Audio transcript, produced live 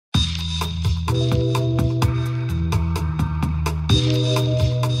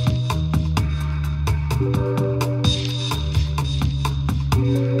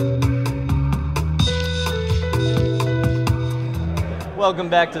Welcome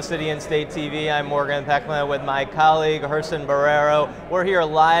back to City and State TV. I'm Morgan Pehme with my colleague Gerson Borrero. We're here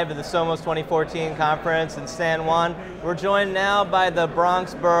live at the SOMOS 2014 conference in San Juan. We're joined now by the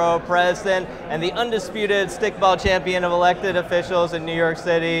Bronx Borough President and the undisputed stickball champion of elected officials in New York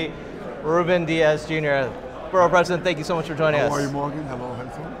City, Ruben Diaz Jr. Borough President, thank you so much for joining us. How are you, Morgan? Hello,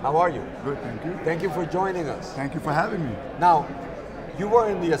 Gerson. How are you? Good, thank you. Thank you for joining us. Thank you for having me. Now, you were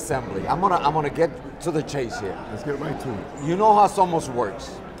in the assembly. I'm gonna get to the chase here. Let's get right to it. You know how SOMOS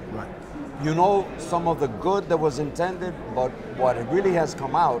works. Right. You know some of the good that was intended, but what really has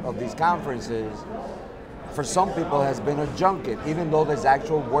come out of these conferences, for some people, has been a junket, even though there's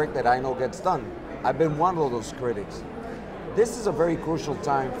actual work that I know gets done. I've been one of those critics. This is a very crucial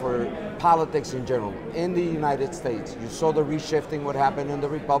time for politics in general. In the United States, you saw the reshifting, what happened in the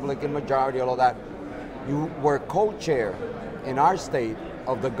Republican majority, all of that. You were co-chair in our state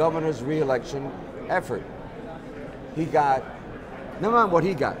of the governor's re-election effort. He got, never mind what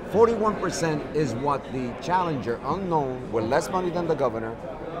he got, 41% is what the challenger, unknown, with less money than the governor,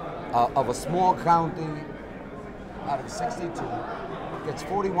 of a small county out of 62, gets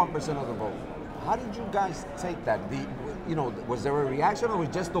 41% of the vote. How did you guys take that? Was there a reaction, or was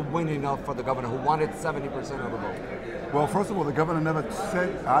just the win enough for the governor who wanted 70% of the vote? Well, first of all, the governor never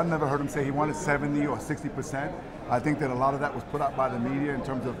said, I never heard him say he wanted 70 or 60%. I think that a lot of that was put out by the media in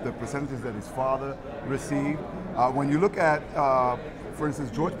terms of the percentages that his father received. When you look at, for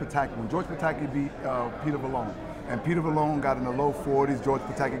instance, George Pataki, when George Pataki beat Peter Vallone, and Peter Vallone got in the low 40s, George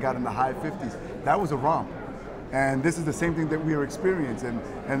Pataki got in the high 50s, that was a romp. And this is the same thing that we are experiencing.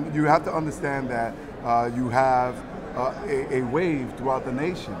 And you have to understand that you have a wave throughout the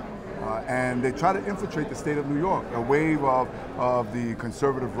nation. And they try to infiltrate the state of New York, a wave of the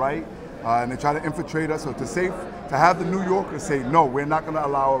conservative right. And they try to infiltrate us. So to have the New Yorkers say, no, we're not going to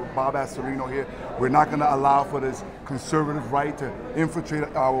allow Bob Astorino here. We're not going to allow for this conservative right to infiltrate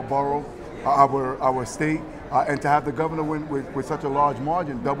our borough, our state. And to have the governor win with such a large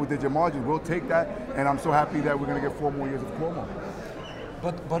margin, double-digit margin, we'll take that. And I'm so happy that we're going to get 4 more years of Cuomo.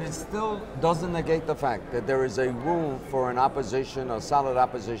 But it still doesn't negate the fact that there is a room for an opposition, a solid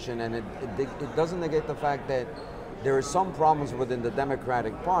opposition, and it doesn't negate the fact that there are some problems within the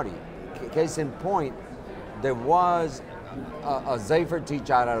Democratic Party. Case in point, there was a Zephyr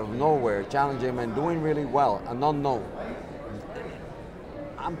teacher out of nowhere challenging him and doing really well, an unknown.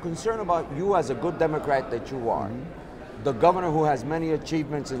 I'm concerned about you as a good Democrat that you are. The governor who has many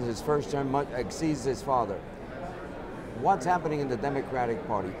achievements in his first term exceeds his father. What's happening in the Democratic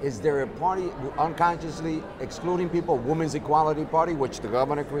Party? Is there a party unconsciously excluding people, Women's Equality Party, which the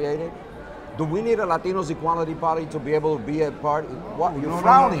governor created? Do we need a Latinos Equality Party to be able to be a party? What, you're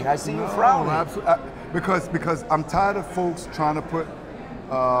frowning. I see you frowning. Absolutely. Because I'm tired of folks trying to put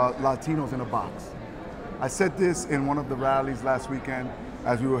Latinos in a box. I said this in one of the rallies last weekend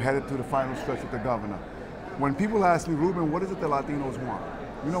as we were headed to the final stretch with the governor. When people ask me, Ruben, what is it that Latinos want?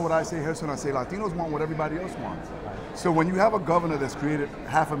 You know what I say, Gerson? I say Latinos want what everybody else wants. So when you have a governor that's created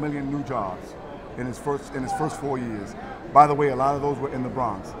 500,000 new jobs in his first 4 years, by the way, a lot of those were in the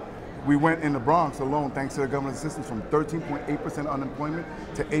Bronx. We went in the Bronx alone, thanks to the governor's assistance, from 13.8% unemployment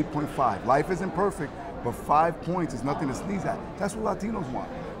to 8.5%. Life isn't perfect, but 5 points is nothing to sneeze at. That's what Latinos want.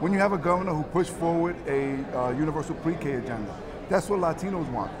 When you have a governor who pushed forward a universal pre-K agenda, that's what Latinos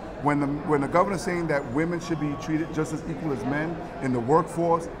want. When the governor's saying that women should be treated just as equal as men in the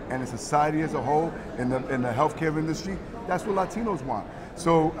workforce and in society as a whole, in the healthcare industry, that's what Latinos want.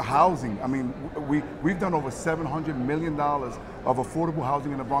 So housing, I mean, we've done over $700 million of affordable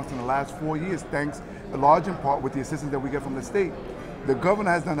housing in the Bronx in the last 4 years, thanks a large in part with the assistance that we get from the state. The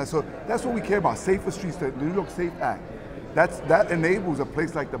governor has done that, so that's what we care about, safer streets, the New York Safe Act. That enables a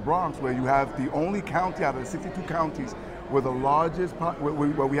place like the Bronx where you have the only county out of the 62 counties where the largest,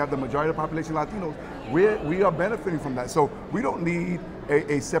 where we have the majority of the population Latinos, we are benefiting from that. So we don't need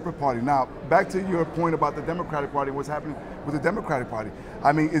a separate party. Now, back to your point about the Democratic Party, what's happening with the Democratic Party.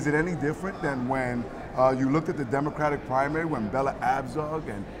 I mean, is it any different than when you looked at the Democratic primary when Bella Abzug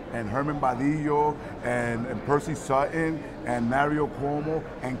and Herman Badillo and Percy Sutton and Mario Cuomo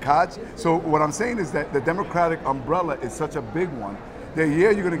and Koch? So what I'm saying is that the Democratic umbrella is such a big one that, yeah,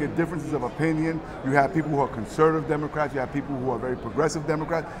 you're going to get differences of opinion. You have people who are conservative Democrats, you have people who are very progressive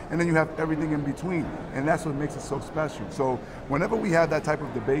Democrats, and then you have everything in between. And that's what makes it so special. So whenever we have that type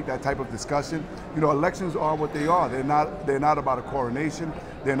of debate, that type of discussion, you know, elections are what they are. They're not about a coronation.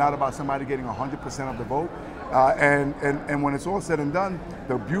 They're not about somebody getting 100% of the vote. And when it's all said and done,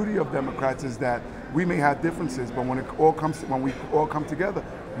 the beauty of Democrats is that we may have differences, but when we all come together,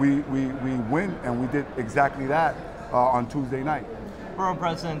 we win, and we did exactly that on Tuesday night. Borough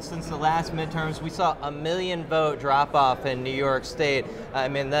President, since the last midterms, we saw a 1 million vote drop off in New York State. I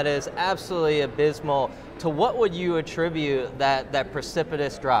mean, that is absolutely abysmal. To what would you attribute that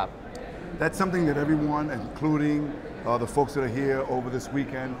precipitous drop? That's something that everyone, including the folks that are here over this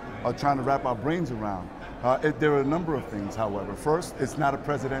weekend, are trying to wrap our brains around. There are a number of things, however. First, it's not a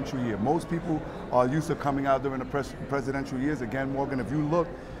presidential year. Most people are used to coming out during the presidential years. Again, Morgan, if you look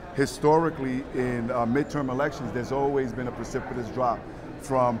historically in midterm elections, there's always been a precipitous drop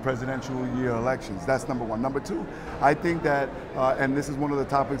from presidential year elections. That's number one. Number two, I think that, and this is one of the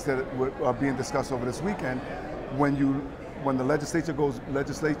topics that are being discussed over this weekend, when the legislature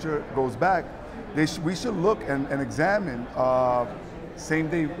goes back, we should look and examine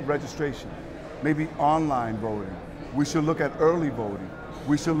same-day registration, maybe online voting. We should look at early voting.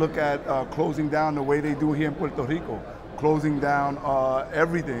 We should look at closing down the way they do here in Puerto Rico, closing down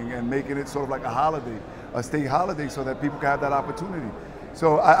everything and making it sort of like a holiday, a state holiday, so that people can have that opportunity.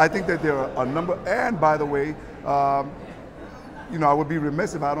 So I think that there are a number, and by the way, you know, I would be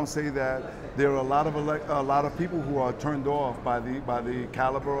remiss if I don't say that there are a lot of people who are turned off by the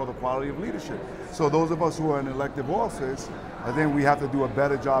caliber or the quality of leadership. So those of us who are in elective office, I think we have to do a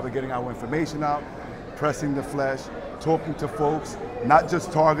better job of getting our information out, pressing the flesh, talking to folks, not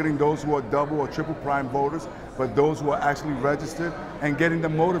just targeting those who are double or triple prime voters, but those who are actually registered and getting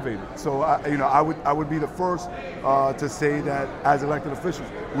them motivated. So you know, I would be the first to say that as elected officials,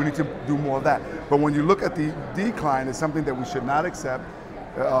 we need to do more of that. But when you look at the decline, it's something that we should not accept.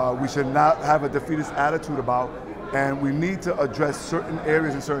 We should not have a defeatist attitude about, and we need to address certain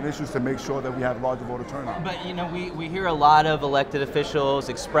areas and certain issues to make sure that we have larger voter turnout. But you know, we hear a lot of elected officials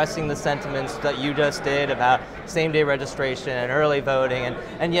expressing the sentiments that you just did about same-day registration and early voting,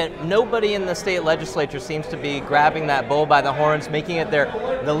 and yet nobody in the state legislature seems to be grabbing that bull by the horns, making it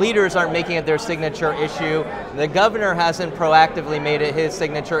the leaders aren't making it their signature issue. The governor hasn't proactively made it his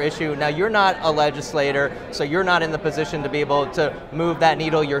signature issue. Now, you're not a legislator, so you're not in the position to be able to move that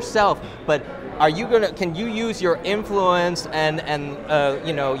needle yourself, but can you use your influence and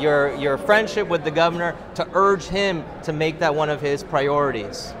you know, your friendship with the governor to urge him to make that one of his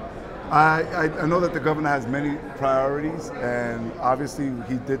priorities? I know that the governor has many priorities, and obviously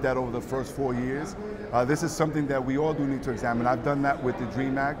he did that over the first 4 years. This is something that we all do need to examine. I've done that with the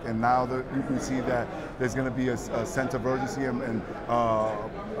DREAM Act, and now you can see that there's going to be a sense of urgency and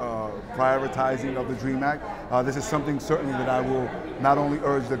prioritizing of the DREAM Act. This is something certainly that I will not only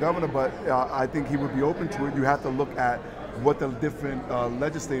urge the governor, but I think he would be open to it. You have to look at what the different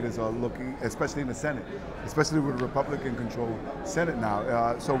legislators are looking, especially in the Senate, especially with the Republican-controlled Senate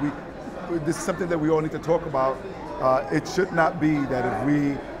now. So this is something that we all need to talk about. It should not be that if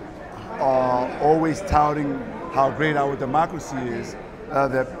we are always touting how great our democracy is,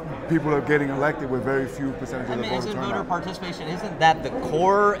 that people are getting elected with very few percentage of the voter turnout. Voter participation, isn't that the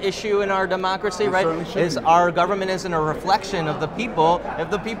core issue in our democracy, right? Is our government isn't a reflection of the people if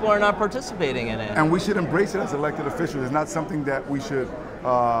the people are not participating in it. And we should embrace it as elected officials. It's not something that we should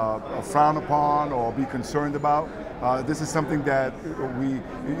frown upon or be concerned about. This is something that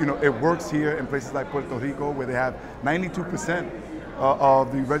it works here in places like Puerto Rico, where they have 92%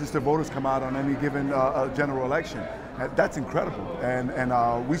 of the registered voters come out on any given general election. That's incredible,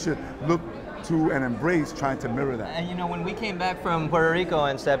 and we should look to and embrace trying to mirror that. And you know, when we came back from Puerto Rico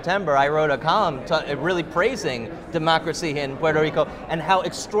in September, I wrote a column really praising democracy in Puerto Rico and how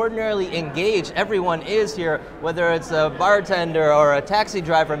extraordinarily engaged everyone is here, whether it's a bartender or a taxi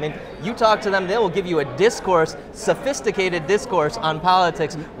driver. I mean, you talk to them, they will give you a discourse, sophisticated discourse on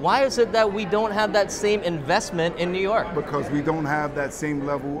politics. Why is it that we don't have that same investment in New York? Because we don't have that same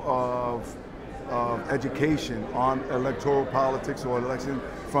level of education on electoral politics or election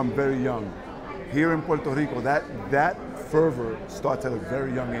from very young. Here in Puerto Rico, that fervor starts at a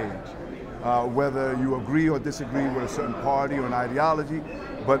very young age. Whether you agree or disagree with a certain party or an ideology,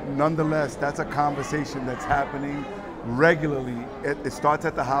 but nonetheless, that's a conversation that's happening regularly. It starts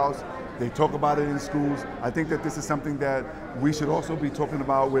at the house. They talk about it in schools. I think that this is something that we should also be talking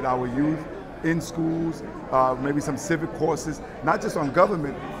about with our youth in schools, maybe some civic courses, not just on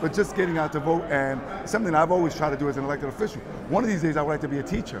government, but just getting out to vote, and something I've always tried to do as an elected official. One of these days I would like to be a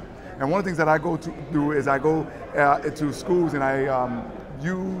teacher. And one of the things that I go to do is I go to schools and I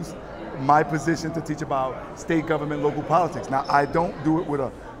use my position to teach about state government, local politics. Now, I don't do it with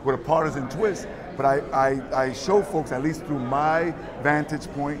a partisan twist, but I show folks, at least through my vantage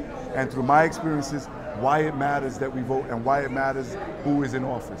point and through my experiences, why it matters that we vote and why it matters who is in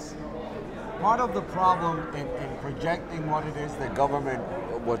office. Part of the problem in projecting what it is that government,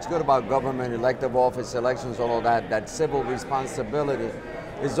 what's good about government, elective office, elections, all of that civil responsibility,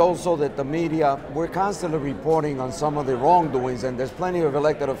 is also that the media, we're constantly reporting on some of the wrongdoings, and there's plenty of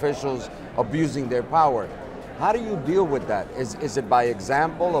elected officials abusing their power. How do you deal with that? Is it by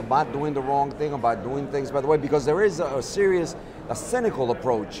example of not doing the wrong thing, about doing things by the way? Because there is a cynical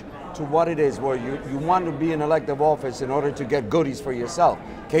approach to what it is, where you want to be in elective office in order to get goodies for yourself.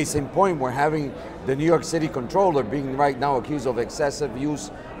 Case in point, we're having the New York City controller being right now accused of excessive use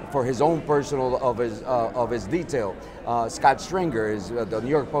for his own personal of his detail. Scott Stringer, the New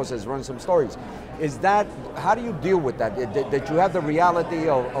York Post has run some stories. How do you deal with that? That you have the reality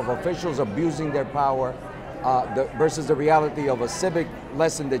of officials abusing their power versus the reality of a civic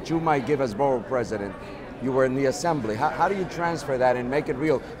lesson that you might give as borough president. You were in the assembly. How do you transfer that and make it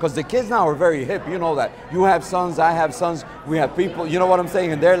real? Because the kids now are very hip, you know that. You have sons, I have sons, we have people, you know what I'm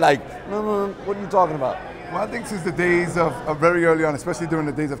saying? And they're like, no, what are you talking about? Well, I think since the days of very early on, especially during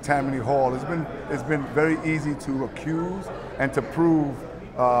the days of Tammany Hall, it's been very easy to accuse and to prove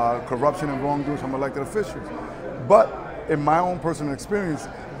corruption and wrongdoing from elected officials. But in my own personal experience,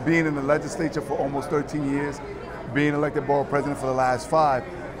 being in the legislature for almost 13 years, being elected borough president for the last 5,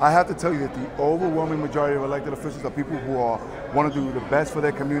 I have to tell you that the overwhelming majority of elected officials are people who want to do the best for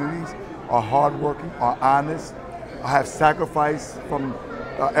their communities, are hardworking, are honest, have sacrificed from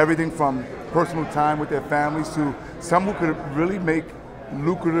everything from personal time with their families to some who could really make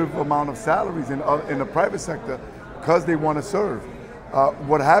lucrative amount of salaries in the private sector because they want to serve.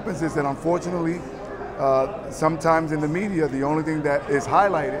 What happens is that unfortunately, sometimes in the media, the only thing that is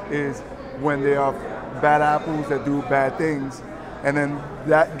highlighted is when there are bad apples that do bad things, and then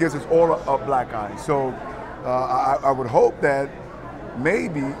that gives us all a black eye. So I would hope that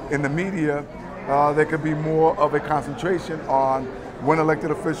maybe in the media there could be more of a concentration on when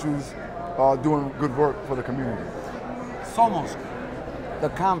elected officials are doing good work for the community. SOMOS, the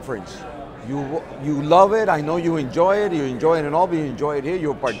conference. You love it. I know you enjoy it. You enjoy it in all, but you enjoy it here.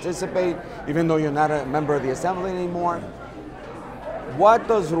 You participate, even though you're not a member of the assembly anymore. What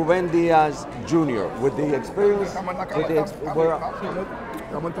does Ruben Diaz Jr. with the experience?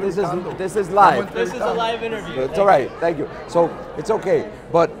 This is live. This is a live interview. It's all right. Thank you. So it's okay,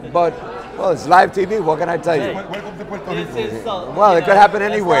 but well, it's live TV. What can I tell you? Well, it could happen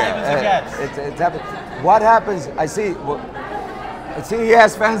anywhere. It's happened. What happens? I see. See, he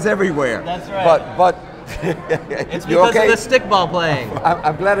has fans everywhere. That's right. But it's because okay? of the stickball playing.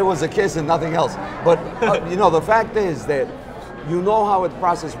 I'm glad it was a kiss and nothing else. But you know, the fact is that you know how the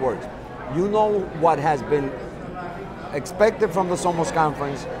process works. You know what has been expected from the SOMOS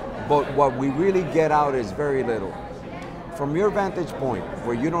conference, but what we really get out is very little. From your vantage point,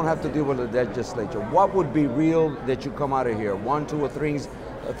 where you don't have to deal with the legislature, what would be real that you come out of here? 1, 2, or 3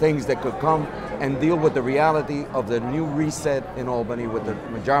 things that could come and deal with the reality of the new reset in Albany with the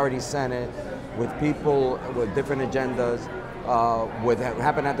majority Senate, with people with different agendas, what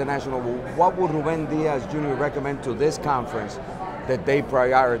happened at the national. What would Ruben Diaz Jr. recommend to this conference that they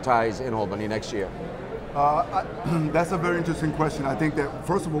prioritize in Albany next year? That's a very interesting question. I think that,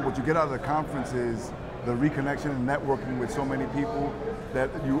 first of all, what you get out of the conference is the reconnection and networking with so many people that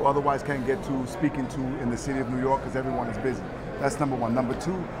you otherwise can't get to speaking to in the city of New York because everyone is busy. That's number one. Number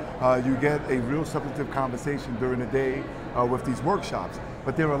two, you get a real substantive conversation during the day with these workshops.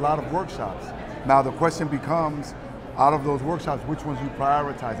 But there are a lot of workshops. Now the question becomes, out of those workshops, which ones you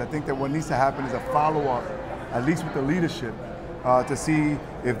prioritize? I think that what needs to happen is a follow-up, at least with the leadership, to see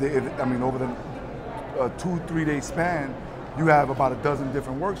if over the 2-3 day span, you have about a dozen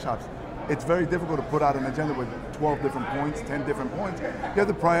different workshops. It's very difficult to put out an agenda with 12 different points, 10 different points. You have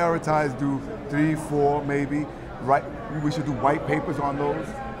to prioritize, do 3, 4, maybe. Right, we should do white papers on those.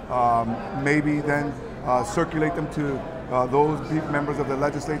 Maybe then circulate them to those members of the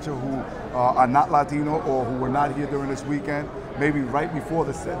legislature who are not Latino or who were not here during this weekend. Maybe right before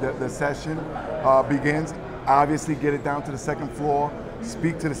the session begins, obviously get it down to the second floor,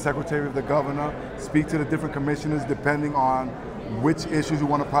 speak to the secretary of the governor, speak to the different commissioners depending on which issues you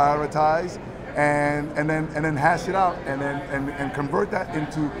want to prioritize, and then hash it out and convert that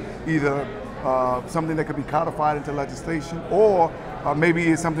into either something that could be codified into legislation, or maybe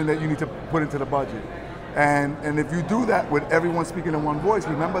it's something that you need to put into the budget. And if you do that with everyone speaking in one voice,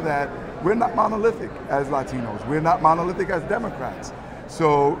 remember that we're not monolithic as Latinos. We're not monolithic as Democrats.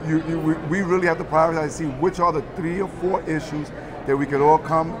 So we really have to prioritize and see which are the 3 or 4 issues that we could all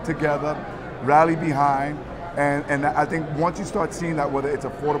come together, rally behind. And I think once you start seeing that, whether it's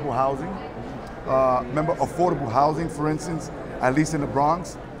affordable housing, remember affordable housing, for instance, at least in the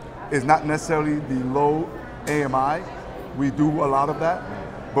Bronx, is not necessarily the low AMI. We do a lot of that,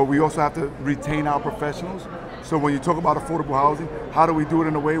 but we also have to retain our professionals. So when you talk about affordable housing, how do we do it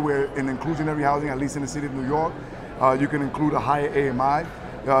in a way where in inclusionary housing, at least in the city of New York, you can include a higher AMI?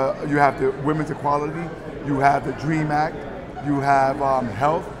 You have the Women's Equality, you have the DREAM Act, you have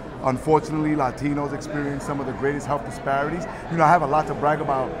health. Unfortunately, Latinos experience some of the greatest health disparities. You know, I have a lot to brag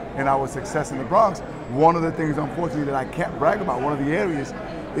about in our success in the Bronx. One of the things, unfortunately, that I can't brag about, one of the areas,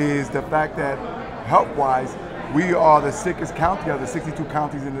 is the fact that health-wise, we are the sickest county of the 62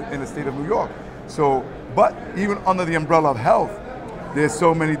 counties in the state of New York. So, but even under the umbrella of health, there's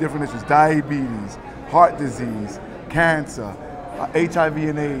so many different issues: diabetes, heart disease, cancer, HIV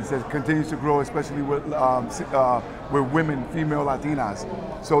and AIDS that continues to grow, especially with women, female Latinas.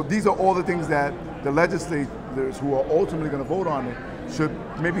 So these are all the things that the legislators who are ultimately going to vote on it should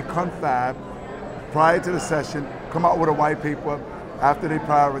maybe confab prior to the session, come out with a white paper after they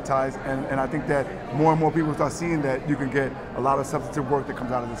prioritize, and I think that more and more people start seeing that you can get a lot of substantive work that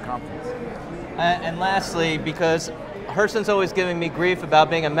comes out of this conference. And lastly, because Gerson's always giving me grief about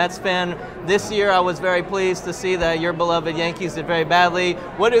being a Mets fan, this year I was very pleased to see that your beloved Yankees did very badly.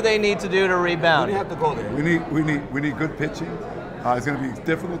 What do they need to do to rebound? We have to go there. We need good pitching. It's going to be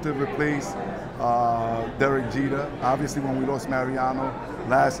difficult to replace Derek Jeter. Obviously, when we lost Mariano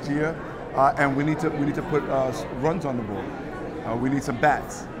last year, and we need to put runs on the board. We need some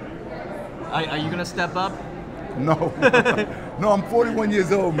bats. Are you going to step up? No, no. I'm 41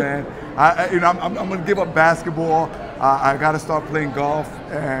 years old, man. I'm going to give up basketball. I got to start playing golf,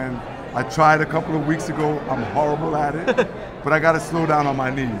 and I tried a couple of weeks ago. I'm horrible at it, but I got to slow down on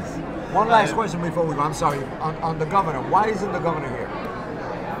my knees. One last question before we go. I'm sorry. On the governor, why isn't the governor here?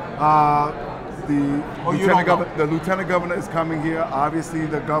 The lieutenant governor is coming here. Obviously,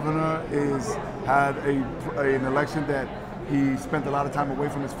 the governor had an election that he spent a lot of time away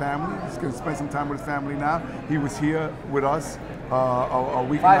from his family. He's going to spend some time with his family now. He was here with us a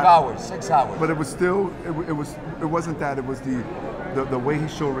week. 5 hours, 6 hours. But it was still, it wasn't that. It was the way he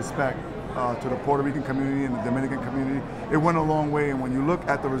showed respect to the Puerto Rican community and the Dominican community. It went a long way, and when you look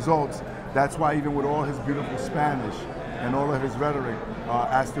at the results, that's why even with all his beautiful Spanish and all of his rhetoric,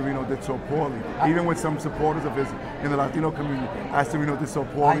 Astorino did so poorly. Even with some supporters of his in the Latino community, Astorino did so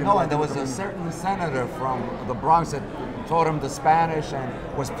poorly. I know, and there was a certain senator from the Bronx that taught him the Spanish and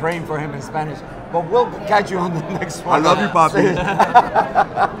was praying for him in Spanish. But we'll catch you on the next one. I love you,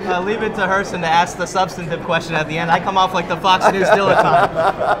 Papi. Leave it to Gerson to ask the substantive question at the end. I come off like the Fox News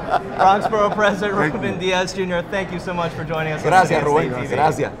dilettante. Bronx Borough President Ruben Diaz Jr., thank you so much for joining us. Gracias, on Ruben. TV.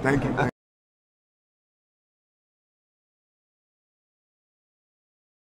 Gracias. Thank you.